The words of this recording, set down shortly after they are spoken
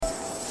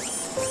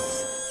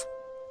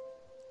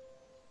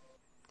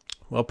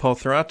Well, Paul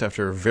Thurrott,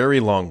 after a very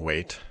long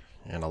wait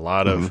and a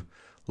lot of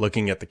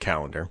looking at the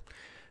calendar,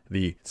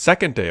 the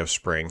second day of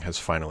spring has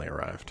finally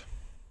arrived.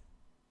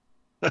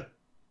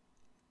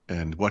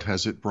 And what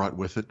has it brought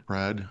with it,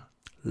 Brad?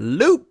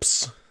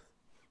 Loops!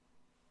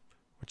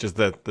 Which is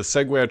the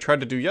segue I tried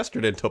to do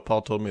yesterday until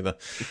Paul told me that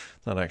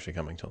it's not actually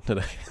coming till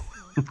today.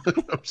 I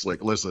was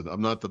like, listen,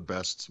 I'm not the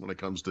best when it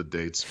comes to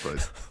dates,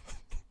 but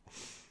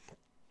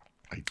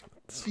I'm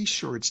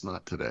sure it's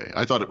not today.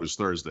 I thought it was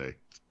Thursday.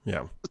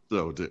 Yeah.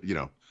 So,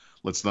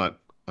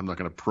 I'm not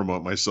going to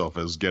promote myself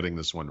as getting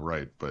this one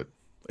right, but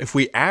If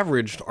we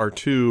averaged our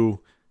two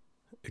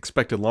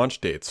expected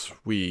launch dates,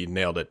 we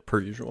nailed it per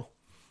usual.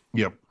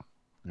 yep.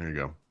 There you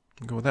go.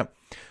 Go with that.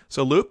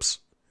 So Loops,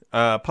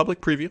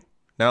 public preview,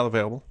 now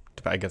available.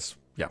 I guess,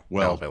 yeah,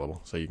 now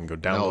available. So you can go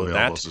download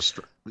that.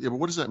 Yeah, but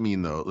what does that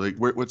mean though? Like,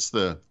 what's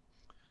the?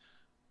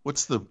 Where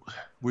do you?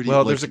 Well,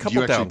 like, there's a couple do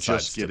you actually downsides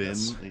just to get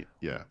this. in?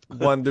 Yeah.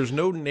 One, there's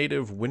no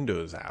native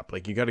Windows app.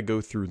 Like, you got to go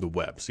through the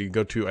web. So you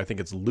go to, I think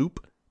it's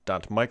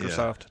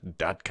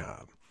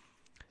loop.microsoft.com.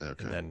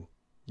 Okay. And then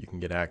you can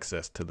get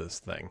access to this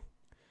thing.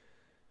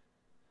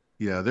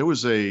 Yeah, there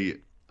was a.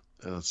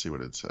 Let's see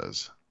what it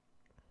says.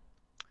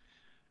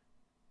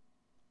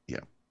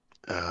 Yeah,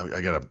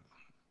 I gotta.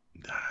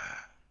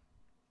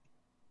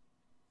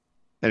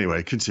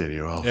 Anyway,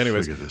 continue.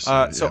 Anyways, figure this so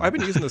out. Yeah. I've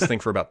been using this thing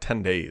for about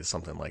 10 days,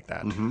 something like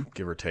that,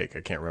 give or take.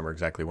 I can't remember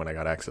exactly when I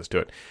got access to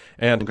it.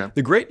 And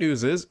the great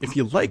news is, if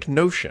you like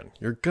Notion,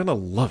 you're going to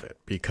love it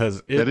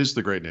because that is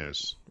the great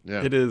news.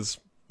 Yeah. It is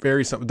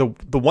very simple.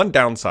 The one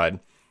downside,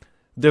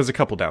 there's a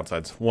couple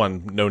downsides.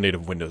 One, no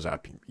native Windows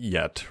app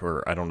yet,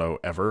 or I don't know,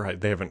 ever. I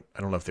don't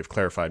know if they've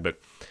clarified, but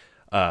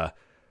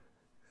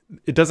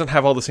it doesn't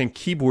have all the same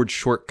keyboard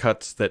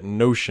shortcuts that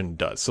Notion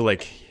does. So,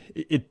 like,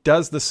 it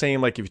does the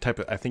same, like if you type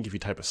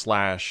a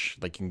slash,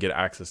 like you can get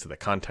access to the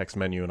context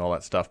menu and all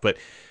that stuff. But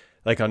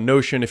like on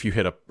Notion, if you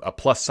hit a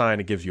plus sign,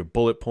 it gives you a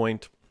bullet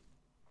point.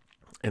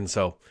 And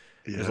so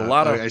there's a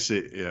lot of, I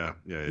see. Yeah.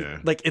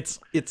 like it's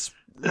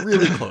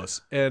really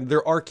close. And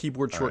there are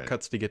keyboard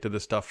shortcuts to get to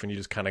this stuff, and you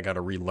just kind of got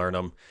to relearn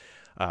them.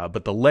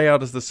 But the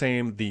layout is the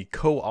same. The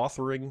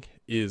co-authoring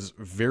is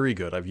very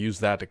good. I've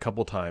used that a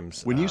couple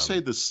times. When you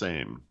say the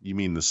same, you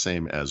mean the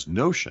same as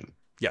Notion?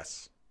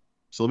 Yes.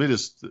 So let me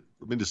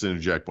just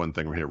interject one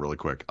thing here really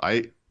quick.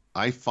 I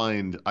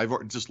find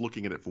just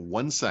looking at it for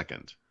 1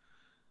 second.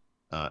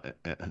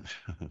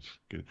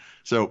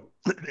 So,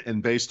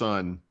 and based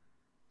on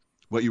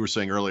what you were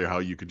saying earlier, how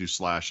you could do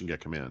slash and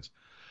get commands.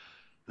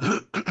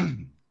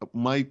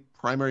 My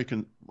primary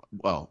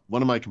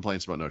one of my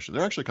complaints about Notion,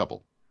 there are actually a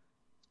couple,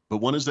 but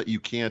one is that you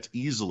can't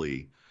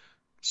easily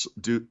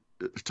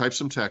type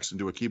some text and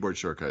do a keyboard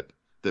shortcut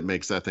that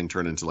makes that thing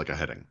turn into like a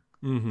heading.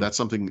 That's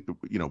something,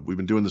 we've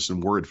been doing this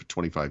in Word for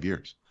 25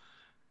 years.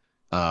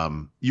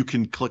 You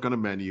can click on a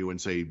menu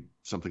and say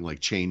something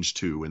like change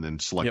to, and then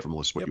select from the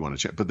list what you want to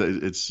change. But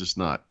it's just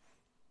not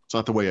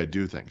the way I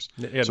do things.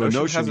 Yeah, so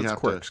Notion has its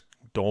quirks.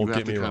 Don't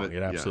get me wrong.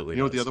 It absolutely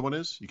You know what the other one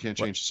is? You can't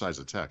change the size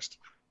of text.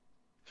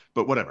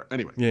 But whatever.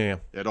 Anyway. Yeah.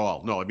 At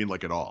all. No, I mean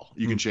like at all.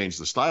 You can change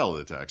the style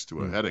of the text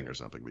to a heading or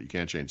something, but you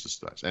can't change the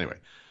size. Anyway.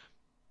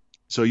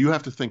 So you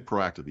have to think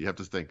proactively. You have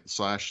to think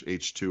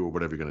 /H2 or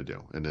whatever you're going to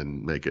do, and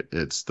then make it.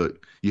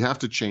 You have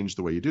to change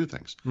the way you do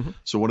things.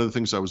 So one of the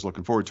things I was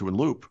looking forward to in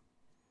Loop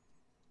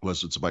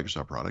was it's a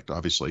Microsoft product.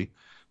 Obviously,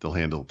 they'll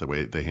handle it the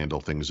way they handle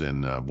things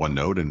in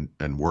OneNote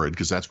and Word,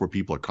 because that's where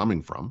people are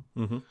coming from.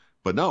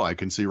 But no, I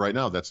can see right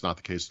now that's not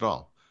the case at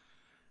all.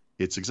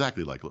 It's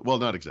exactly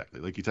not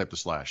exactly. Like you type the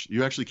slash.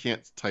 You actually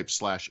can't type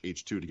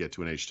 /H2 to get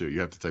to an H2. You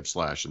have to type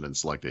slash and then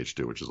select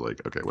H2, which is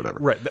like, okay, whatever.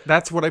 Right.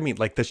 That's what I mean.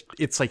 Like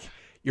it's like,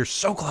 you're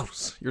so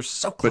close. You're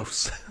so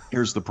close. But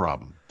here's the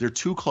problem. They're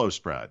too close,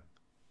 Brad.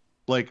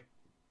 Like,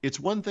 it's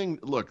one thing.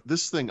 Look,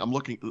 this thing, I'm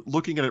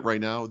looking at it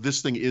right now.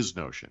 This thing is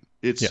Notion.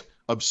 It's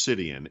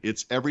Obsidian.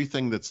 It's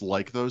everything that's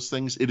like those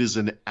things. It is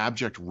an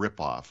abject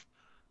ripoff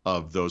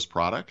of those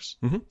products.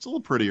 It's a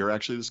little prettier,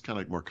 actually. There's kind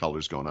of more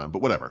colors going on,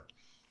 but whatever.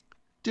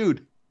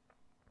 Dude,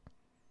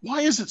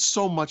 why is it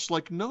so much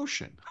like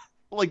Notion?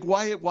 Like,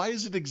 why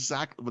is it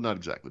exactly, well, not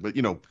exactly, but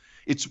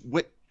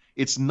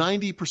it's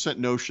 90%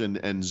 Notion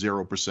and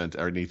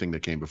 0% anything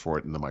that came before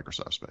it in the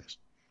Microsoft space.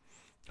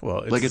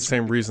 Well, it's the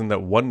same reason that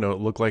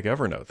OneNote looked like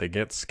Evernote. They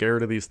get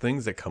scared of these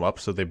things that come up,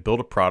 so they build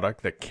a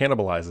product that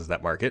cannibalizes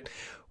that market,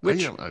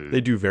 which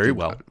they do very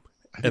well.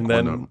 I think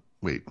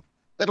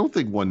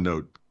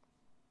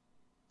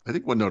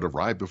OneNote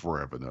arrived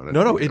before Evernote.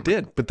 No, it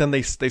did. But then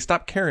they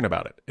stopped caring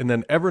about it. And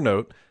then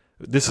Evernote,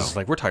 this is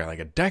like, we're talking like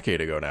a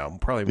decade ago now,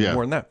 probably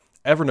more than that.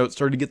 Evernote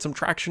started to get some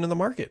traction in the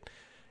market.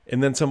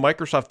 And then that's when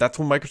Microsoft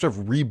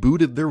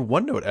rebooted their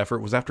OneNote effort,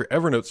 was after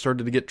Evernote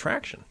started to get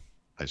traction.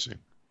 I see.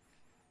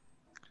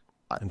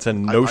 And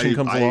then Notion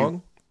comes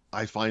along.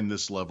 I find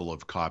this level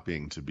of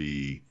copying to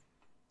be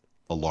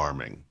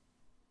alarming.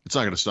 It's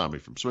not going to stop me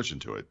from switching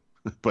to it,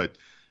 but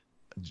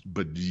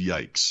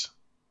yikes.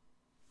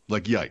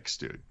 Like, yikes,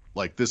 dude.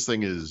 Like, this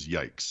thing is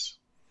yikes.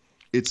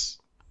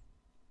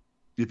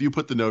 If you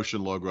put the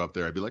Notion logo up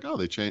there, I'd be like, oh,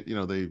 they changed, they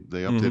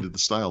updated the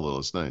style a little.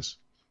 It's nice.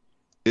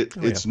 Oh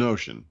yeah, It's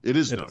Notion. It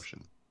is it is.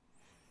 Notion.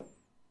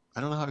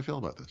 I don't know how I feel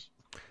about this.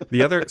 A The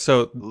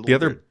little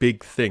other weird.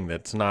 big thing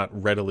that's not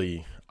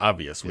readily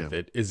obvious Yeah. with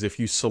it is if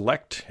you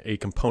select a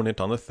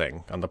component on the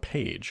thing on the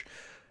page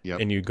Yep.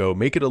 and you go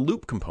make it a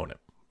loop component.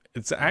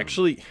 It's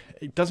actually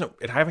it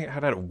haven't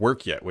had it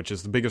work yet, which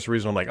is the biggest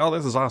reason I'm like, oh,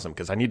 this is awesome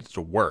because I need it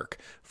to work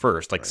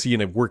first, like Right.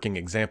 seeing a working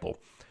example.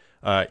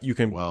 You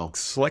can Well,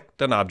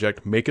 select an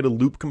object, make it a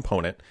loop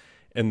component,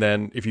 and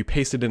then if you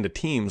paste it into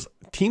Teams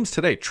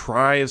today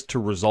tries to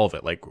resolve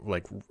it,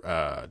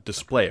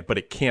 display it, but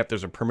it can't.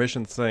 There's a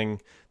permissions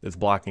thing that's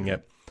blocking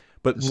it.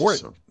 But this more, is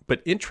so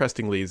but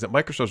interestingly, is that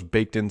Microsoft's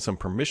baked in some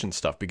permission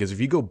stuff because if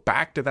you go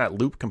back to that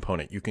loop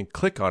component, you can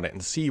click on it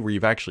and see where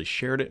you've actually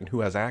shared it and who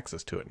has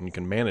access to it, and you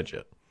can manage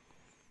it.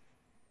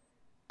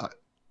 uh,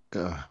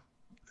 uh,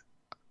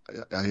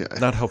 I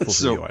Not helpful for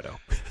so you, I know.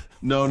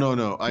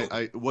 no.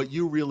 What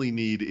you really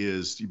need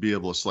is to be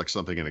able to select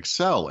something in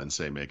Excel and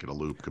say make it a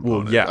loop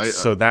component. Well, yes.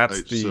 So that's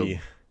So the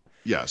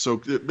yeah,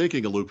 so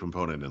making a loop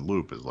component in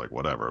loop is like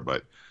whatever.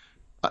 But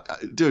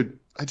dude,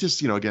 I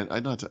just again,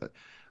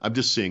 I'm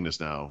just seeing this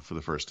now for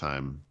the first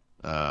time.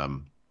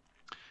 I'm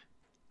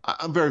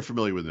very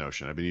familiar with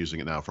Notion. I've been using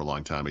it now for a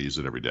long time. I use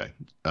it every day.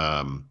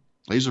 I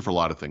use it for a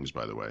lot of things,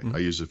 by the way. I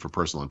use it for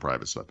personal and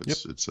private stuff. Yep.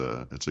 It's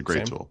a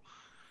great Same. tool.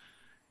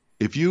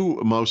 If you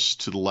mouse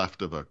to the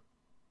left of a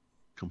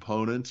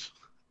component,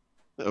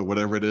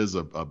 whatever it is,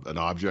 an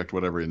object,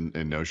 whatever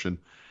in Notion,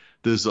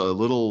 there's a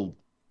little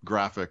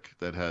graphic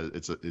that has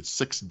it's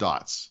 6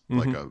 dots,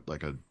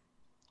 like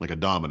a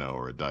domino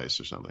or a dice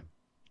or something.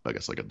 I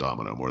guess like a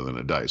domino more than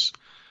a dice.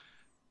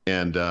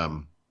 And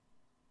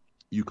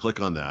you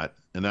click on that,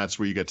 and that's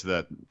where you get to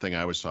that thing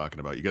I was talking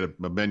about. You get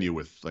a menu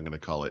with, I'm going to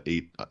call it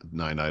 8,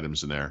 9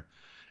 items in there.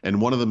 And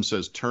one of them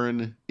says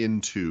turn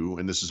into,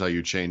 and this is how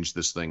you change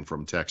this thing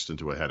from text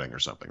into a heading or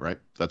something, right?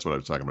 That's what I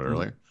was talking about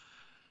earlier.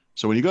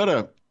 So when you go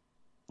to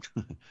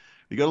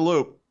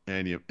loop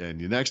and you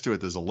next to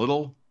it, there's a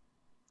little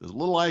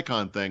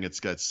icon thing. It's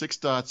got 6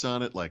 dots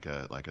on it, like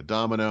a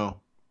domino.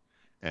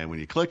 And when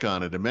you click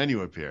on it, a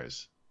menu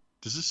appears.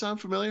 Does this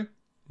sound familiar?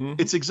 Mhm.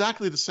 It's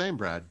exactly the same,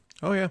 Brad,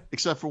 Oh yeah.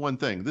 except for one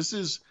thing.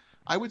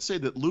 I would say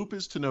that Loop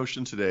is to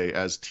Notion today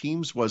as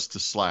Teams was to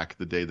Slack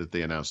the day that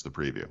they announced the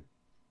preview.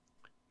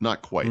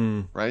 Not quite,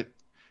 right?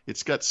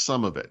 It's got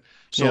some of it.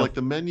 So Yeah. like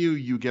the menu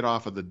you get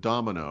off of the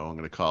domino, I'm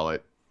going to call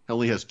it,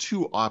 only has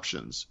 2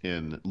 options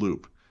in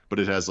Loop, but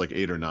it has like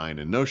 8 or 9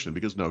 in Notion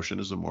because Notion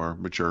is a more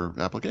mature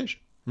application,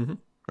 Mhm.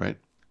 right?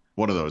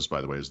 One of those,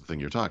 by the way, is the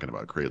thing you're talking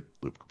about, create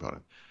Loop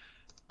component.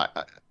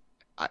 I,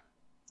 I,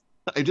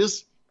 I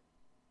just,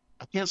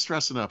 I can't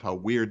stress enough how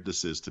weird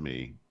this is to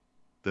me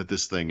that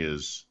this thing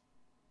is,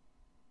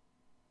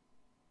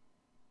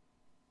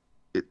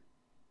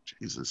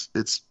 Jesus,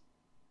 it's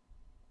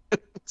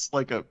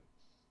like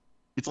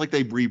it's like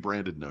they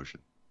rebranded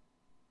Notion.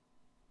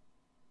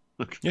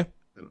 Yeah.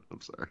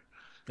 I'm sorry.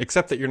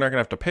 Except that you're not going to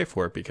have to pay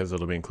for it because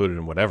it'll be included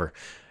in whatever.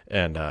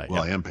 And Well,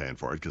 yeah. I am paying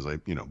for it because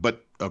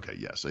but okay,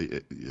 yes,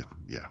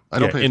 yeah. I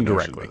don't Yeah, pay for Notion,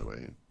 indirectly. by the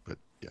way, but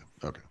yeah,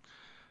 okay.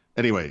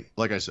 Anyway,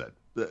 like I said,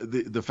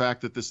 the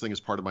fact that this thing is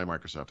part of my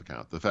Microsoft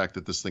account, the fact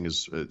that this thing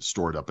is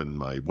stored up in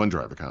my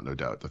OneDrive account, no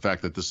doubt, the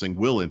fact that this thing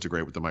will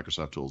integrate with the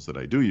Microsoft tools that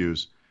I do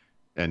use,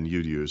 and you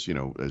use,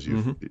 as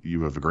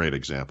you have a great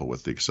example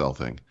with the Excel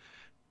thing,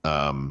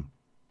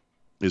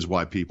 is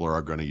why people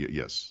are going to,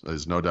 yes,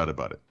 there's no doubt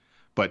about it.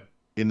 But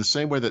in the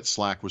same way that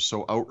Slack was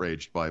so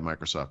outraged by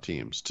Microsoft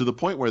Teams, to the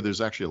point where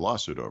there's actually a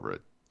lawsuit over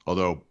it,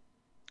 although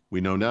we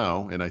know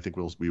now, and I think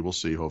we will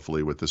see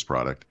hopefully with this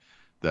product,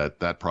 that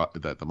the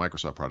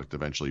Microsoft product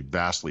eventually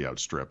vastly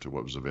outstripped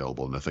what was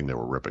available in the thing they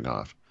were ripping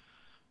off.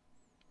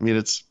 I mean,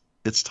 it's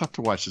tough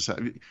to watch this.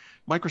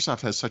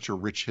 Microsoft has such a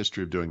rich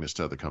history of doing this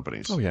to other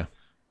companies. Oh yeah.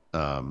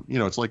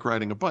 It's like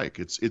riding a bike.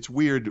 It's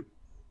weird.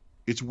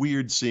 It's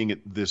weird seeing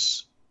it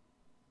this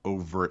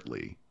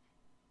overtly.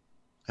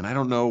 And I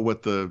don't know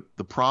what the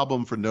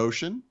problem for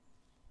Notion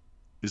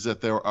is,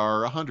 that there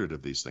are 100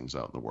 of these things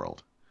out in the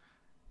world.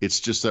 It's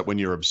just that when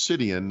you're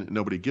Obsidian,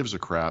 nobody gives a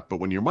crap.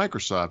 But when you're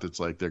Microsoft, it's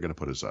like they're going to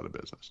put us out of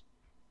business.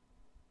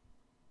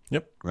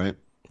 Yep. Right?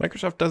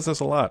 Microsoft does this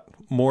a lot,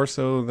 more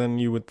so than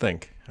you would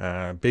think.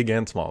 Big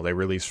and small. They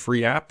release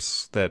free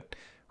apps that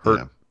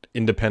hurt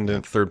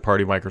independent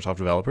third-party Microsoft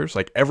developers.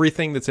 Like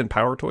everything that's in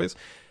PowerToys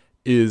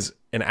is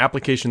an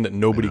application that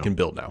nobody can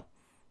build now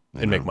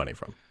and make money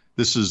from.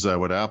 This is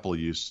what Apple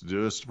used to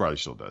do. This probably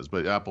still does,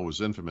 but Apple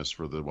was infamous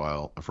for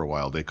a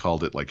while. They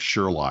called it like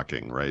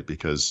Sherlocking, right?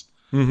 Because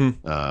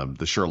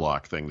the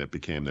Sherlock thing that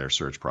became their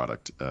search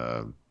product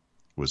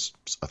was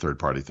a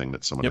third-party thing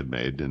that someone had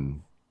made,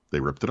 and they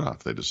ripped it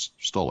off. They just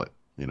stole it.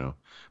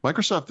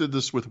 Microsoft did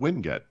this with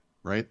Winget,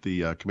 right?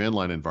 The command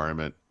line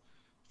environment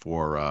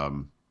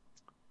for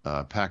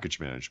package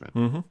management.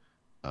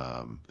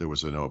 There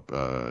was an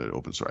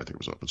open source, I think it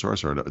was open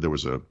source, or there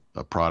was a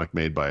product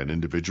made by an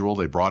individual.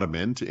 They brought him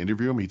in to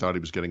interview him. He thought he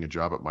was getting a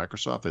job at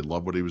Microsoft. They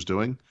loved what he was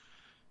doing.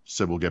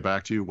 Said, we'll get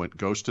back to you,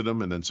 ghosted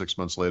him. And then 6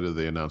 months later,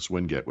 they announced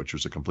Winget, which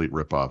was a complete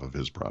ripoff of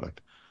his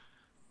product.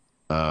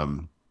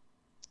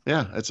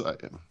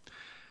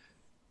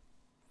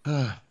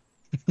 I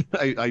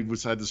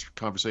had this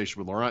conversation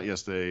with Laurent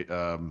yesterday.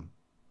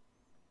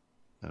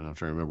 And I'm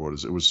trying to remember what it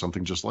was. It was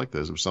something just like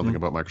this. It was something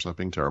about Microsoft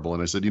being terrible.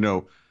 And I said,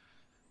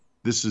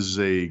 this is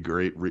a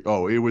great.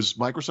 It was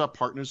Microsoft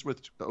partners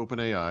with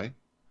OpenAI,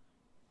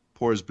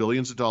 pours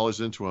billions of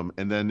dollars into them,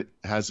 and then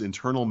has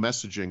internal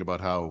messaging about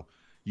how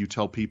you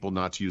tell people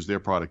not to use their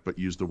product, but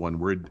use the one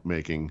we're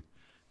making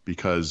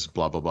because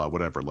blah, blah, blah,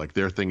 whatever. Like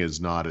their thing is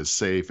not as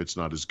safe. It's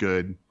not as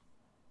good.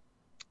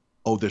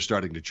 Oh, they're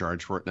starting to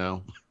charge for it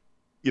now,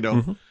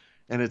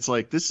 And it's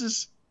like, this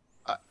is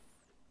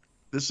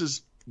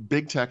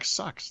big tech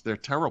sucks. They're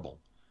terrible.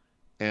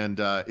 And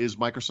is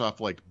Microsoft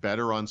like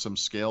better on some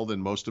scale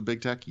than most of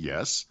big tech?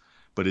 Yes.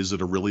 But is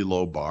it a really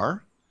low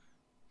bar?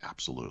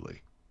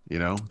 Absolutely.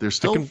 They're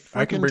still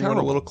I can bring terrible.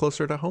 one a little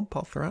closer to home,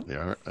 Paul Thurrott.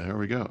 Yeah, there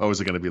we go. Oh, is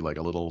it going to be like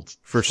a little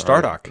for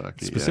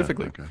Stardock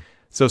specifically? Yeah, okay.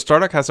 So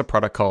Stardock has a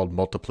product called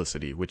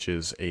Multiplicity, which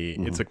is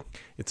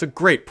it's a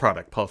great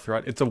product, Paul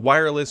Thurrott. It's a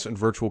wireless and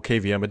virtual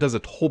KVM. It does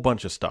a whole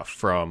bunch of stuff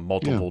from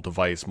multiple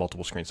device,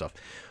 multiple screen stuff.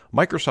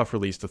 Microsoft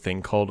released a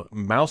thing called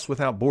Mouse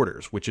Without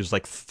Borders, which is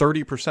like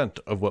 30%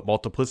 of what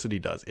Multiplicity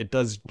does. It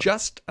does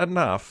just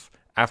enough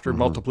after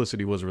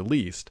Multiplicity was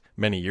released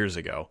many years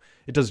ago.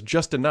 It does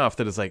just enough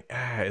that it's like,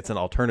 it's an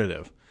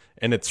alternative.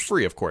 And it's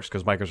free, of course,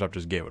 because Microsoft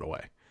just gave it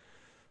away.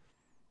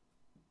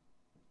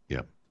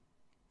 Yeah.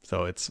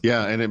 So it's...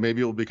 Yeah, and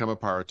maybe it will become a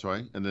Power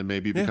Toy, and then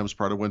maybe it becomes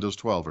part of Windows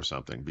 12 or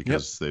something,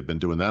 because they've been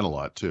doing that a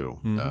lot, too.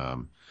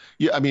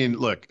 I mean,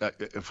 look...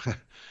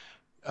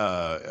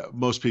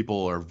 most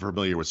people are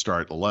familiar with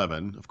Start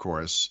 11, of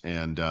course,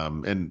 and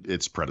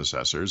its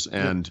predecessors,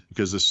 and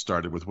because this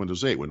started with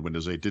Windows 8 when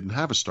Windows 8 didn't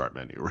have a start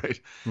menu, right?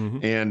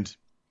 And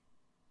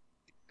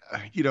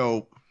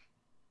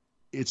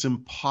it's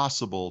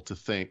impossible to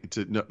think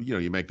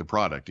you make the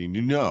product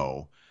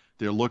and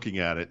they're looking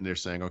at it and they're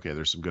saying, okay,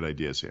 there's some good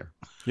ideas here.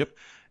 Yep.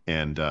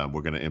 And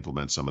we're going to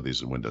implement some of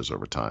these in Windows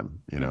over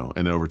time,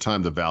 and over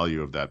time the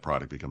value of that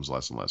product becomes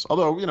less and less.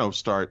 Although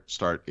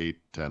Start 8,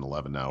 10,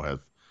 11 now have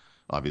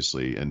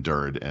obviously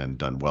endured and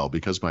done well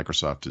because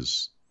Microsoft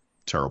is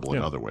terrible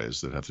in other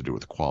ways that have to do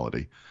with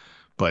quality.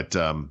 But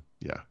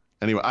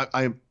anyway,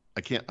 I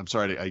can't. I'm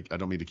sorry. I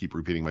don't mean to keep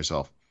repeating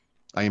myself.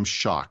 I am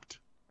shocked.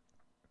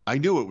 I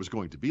knew it was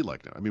going to be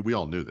like that. I mean, we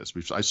all knew this.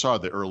 I saw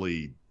the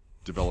early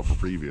developer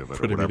preview of it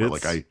or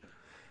whatever.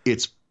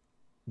 It's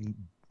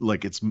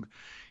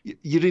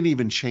you didn't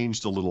even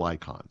change the little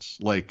icons.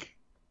 Like,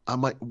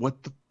 I'm like,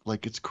 what the.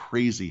 Like, it's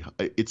crazy.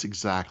 It's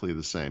exactly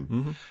the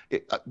same.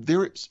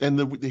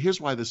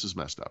 Here's why this is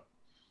messed up.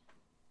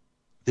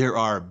 There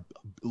are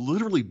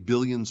literally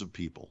billions of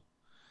people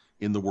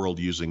in the world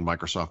using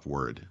Microsoft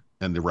Word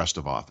and the rest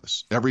of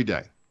Office every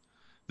day.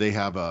 They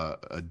have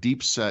a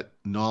deep set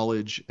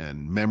knowledge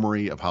and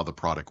memory of how the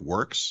product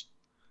works.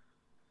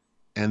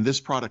 And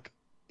this product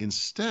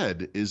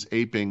instead is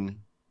aping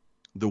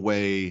the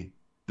way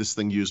this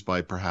thing used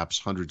by perhaps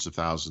hundreds of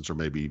thousands or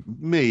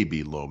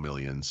maybe low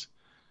millions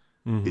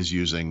is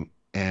using,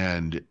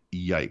 and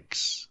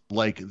yikes.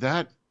 Like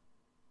that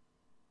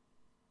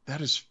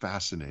is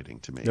fascinating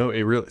to me. No,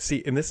 it really,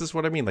 and this is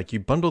what I mean. Like, you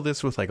bundle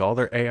this with like all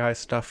their AI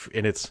stuff,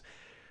 and it's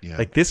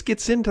like, this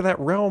gets into that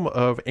realm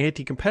of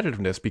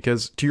anti-competitiveness,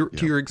 because to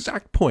your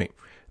exact point,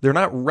 they're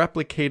not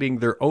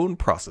replicating their own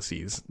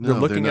processes. They're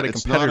looking at a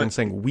competitor and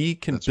saying, we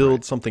can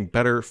build something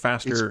better,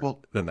 faster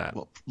than that.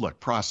 Well,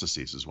 look,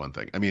 processes is one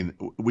thing. I mean,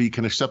 we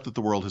can accept that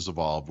the world has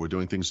evolved. We're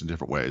doing things in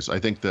different ways. I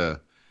think the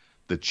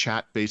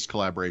chat-based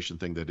collaboration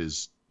thing that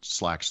is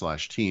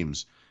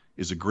Slack/Teams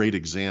is a great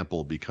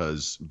example,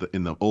 because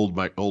in the old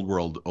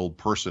world, old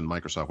person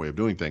Microsoft way of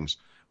doing things,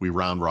 we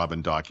round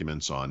robin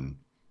documents on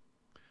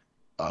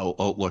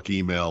Outlook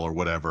email or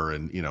whatever,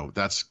 and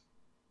this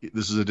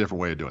is a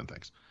different way of doing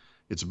things.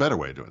 It's a better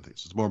way of doing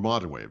things. It's a more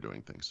modern way of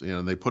doing things.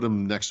 And they put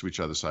them next to each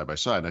other side by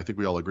side, and I think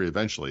we all agree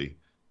eventually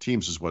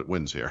Teams is what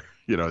wins here.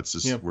 It's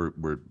just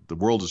the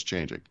world is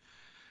changing.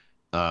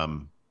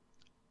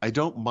 I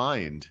don't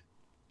mind.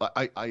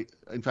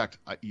 In fact,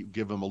 you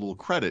give them a little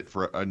credit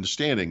for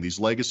understanding these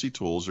legacy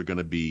tools are going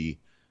to be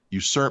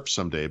usurped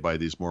someday by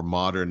these more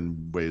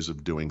modern ways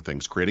of doing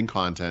things, creating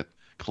content,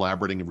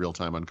 collaborating in real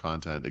time on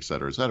content, et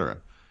cetera, et cetera.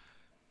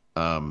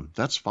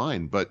 That's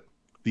fine. But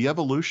the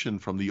evolution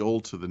from the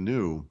old to the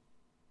new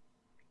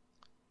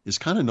is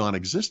kind of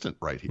non-existent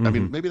right here. I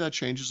mean, maybe that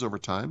changes over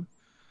time.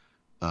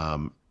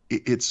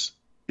 It's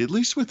at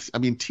least with,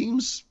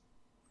 Teams.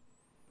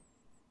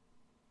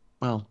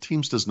 Well,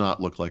 Teams does not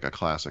look like a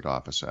classic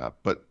Office app,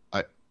 but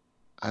I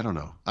don't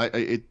know.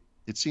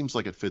 It seems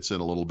like it fits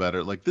in a little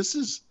better. Like, this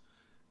is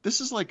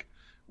like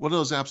one of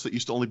those apps that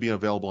used to only be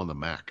available on the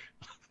Mac.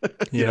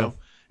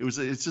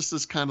 It's just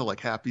this kind of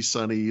like happy,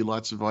 sunny,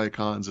 lots of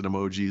icons and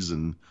emojis,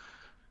 and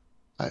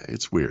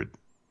it's weird.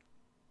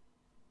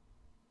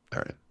 All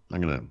right, I'm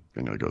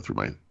gonna go through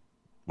my,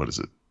 what is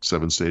it,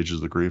 7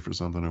 stages of grief or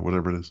something, or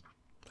whatever it is.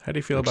 How do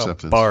you feel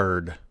about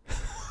Bard?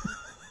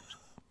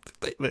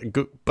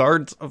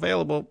 Bard's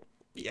available.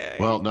 Yay.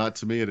 Well, not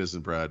to me it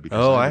isn't, Brad,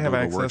 because I have a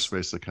access.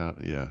 workspace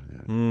account. Yeah.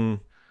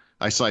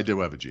 I do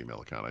have a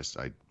Gmail account.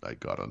 I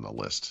got on the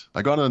list.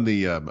 I got on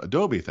the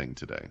Adobe thing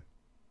today.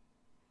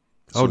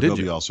 So did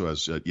Adobe you? also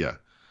has yeah.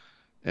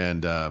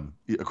 And of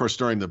course,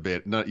 during the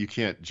beta, you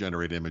can't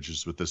generate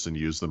images with this and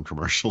use them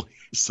commercially,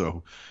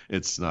 so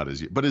it's not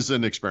as. But it's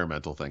an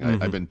experimental thing.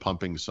 I've been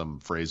pumping some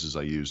phrases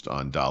I used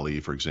on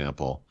DALL-E, for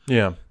example,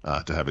 Yeah.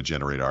 to have it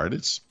generate art.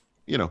 It's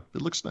it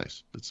looks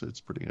nice. It's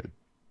pretty good.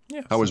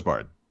 Yeah. How is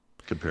Bard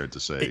compared to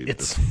say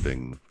It's the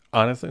Bing?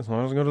 honestly, it's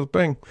not as good as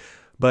Bing,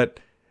 but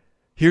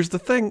here's the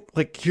thing.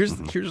 Like here's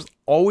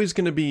always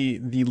going to be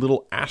the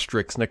little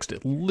asterisks next to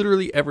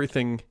literally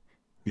everything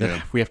that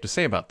Yeah. we have to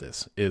say about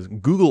this is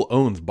Google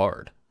owns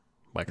Bard.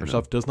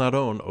 Microsoft does not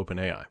own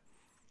OpenAI.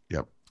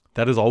 Yep.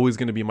 That is always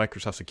going to be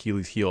Microsoft's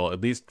Achilles heel,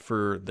 at least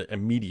for the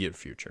immediate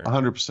future.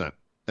 100%.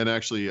 And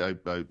actually,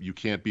 you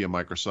can't be a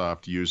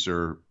Microsoft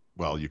user.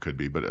 Well, you could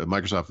be, but a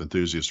Microsoft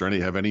enthusiast or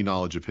have any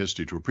knowledge of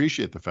history to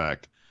appreciate the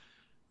fact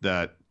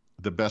that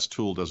the best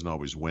tool doesn't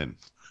always win.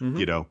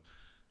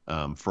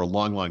 For a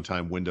long, long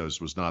time, Windows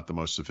was not the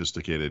most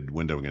sophisticated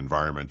windowing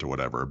environment or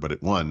whatever, but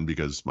it won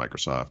because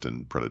Microsoft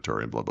and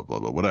predatory and blah, blah, blah,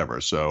 blah, whatever.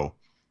 So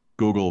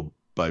Google,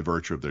 by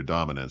virtue of their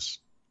dominance,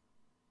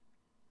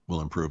 will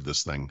improve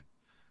this thing.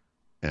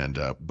 And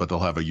but they'll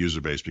have a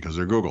user base because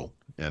they're Google,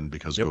 and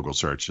because Google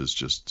search is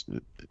just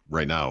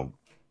right now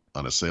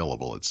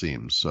unassailable, it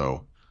seems.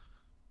 So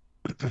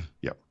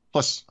yeah.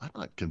 Plus, I'm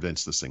not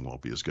convinced this thing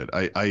won't be as good.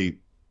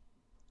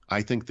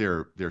 I think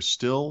they're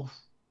still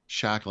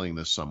shackling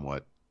this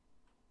somewhat,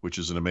 which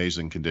is an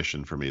amazing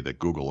condition for me that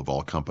Google of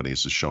all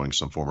companies is showing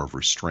some form of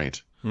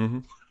restraint,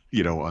 on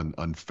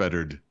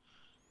unfettered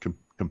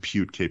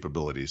compute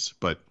capabilities.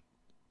 But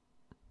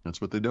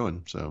that's what they're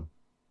doing. So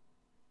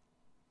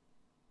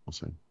we'll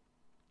see.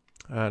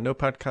 No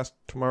podcast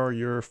tomorrow.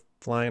 You're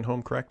flying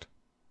home, correct?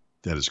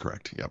 That is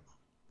correct. Yep.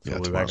 So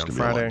we'll be back on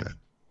Friday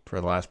for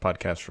the last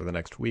podcast for the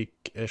next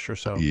week-ish or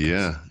so.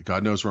 Yeah.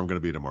 God knows where I'm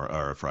going to be tomorrow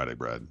or Friday,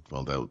 Brad.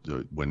 Well,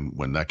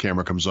 when that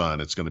camera comes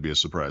on, it's going to be a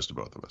surprise to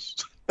both of us.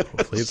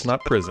 Hopefully it's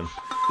not prison.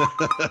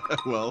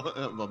 Well,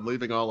 I'm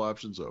leaving all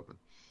options open.